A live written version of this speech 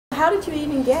How did you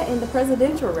even get in the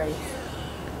presidential race?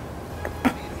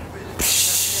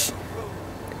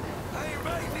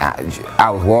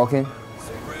 I was walking,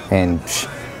 and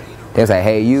they was like,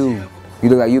 "Hey, you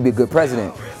look like you'd be a good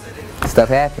president." Stuff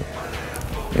happened.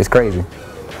 It's crazy.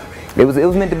 It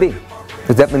was meant to be. It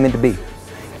was definitely meant to be.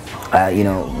 You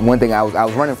know, one thing I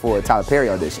was running for a Tyler Perry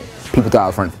audition. People thought I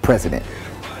was running for president,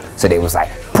 so they was like,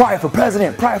 "Pryor for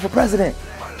president, Pryor for president."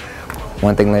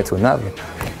 One thing led to another.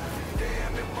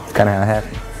 It's kind of how it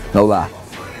happened. No lie.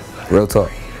 Real talk.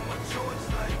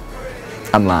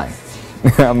 I'm lying.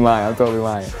 I'm lying. I'm totally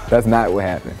lying. That's not what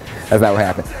happened. That's not what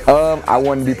happened. I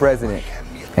wanted to be president,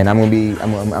 and I'm gonna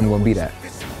be that.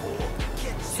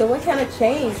 So what kind of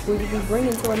change will you be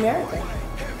bringing to America?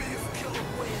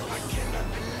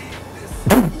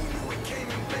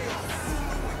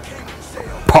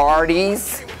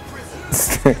 Parties?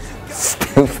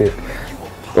 Stupid.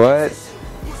 What?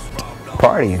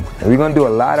 Partying. We're gonna do a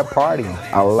lot of partying.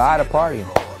 A lot of partying.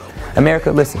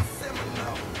 America, listen.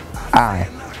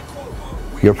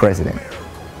 Your president.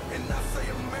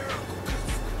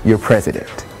 Your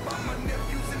president.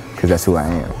 Because that's who I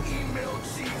am.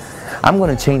 I'm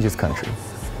going to change this country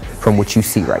from what you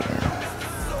see right now.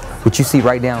 What you see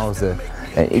right now is an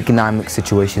economic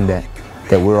situation that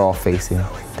we're all facing,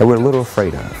 that we're a little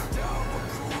afraid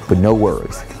of. But no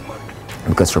worries.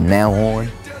 Because from now on,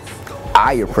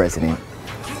 your president,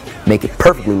 make it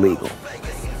perfectly legal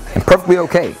and perfectly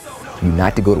okay for you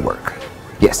not to go to work.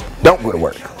 Yes, don't go to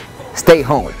work. Stay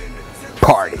home.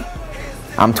 Party.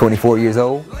 I'm 24 years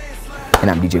old,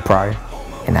 and I'm DJ Pryor,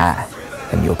 and I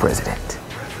am your president.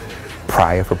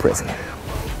 Pryor for president.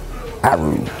 I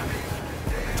rule. As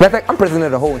a matter of fact, I'm president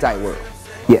of the whole entire world.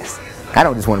 Yes, I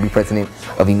don't just want to be president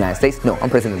of the United States. No, I'm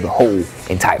president of the whole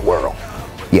entire world.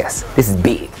 Yes, this is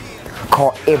big.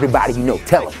 Call everybody you know.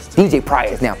 Tell them DJ Pryor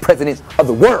is now president of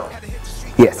the world.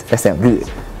 Yes, that sounds good.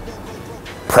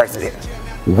 President.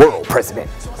 World President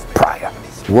Pryor.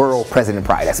 World President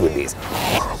Pryor. That's what it is.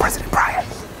 World President Pryor.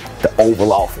 The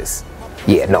Oval Office.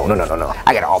 Yeah, no.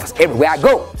 I got an office everywhere I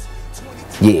go.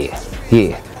 Yeah.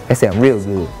 That sounds real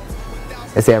good.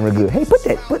 That sounds real good. Hey,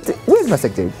 where's my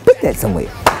secretary? Put that somewhere.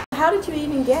 How did you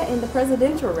even get in the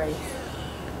presidential race?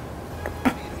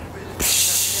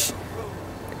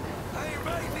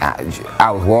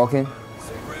 I was walking,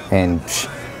 and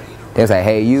they was like,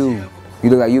 "Hey, you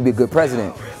look like you'd be a good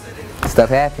president." Stuff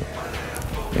happened.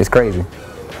 It's crazy.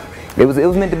 It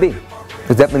was meant to be. It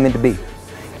was definitely meant to be.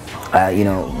 You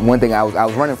know, one thing I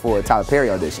was running for a Tyler Perry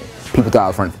audition. People thought I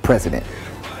was running for president,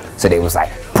 so they was like,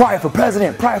 "Pryor for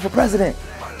president, Pryor for president."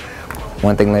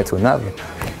 One thing led to another.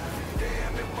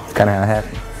 It's kind of how it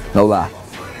happened. No lie.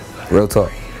 Real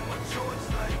talk.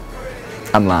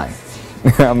 I'm lying.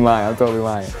 I'm lying. I'm totally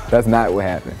lying. That's not what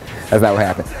happened. That's not what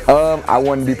happened. I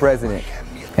wanted to be president,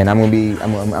 and I'm gonna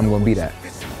be that.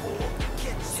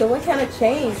 So what kind of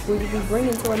change will you be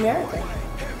bringing to America?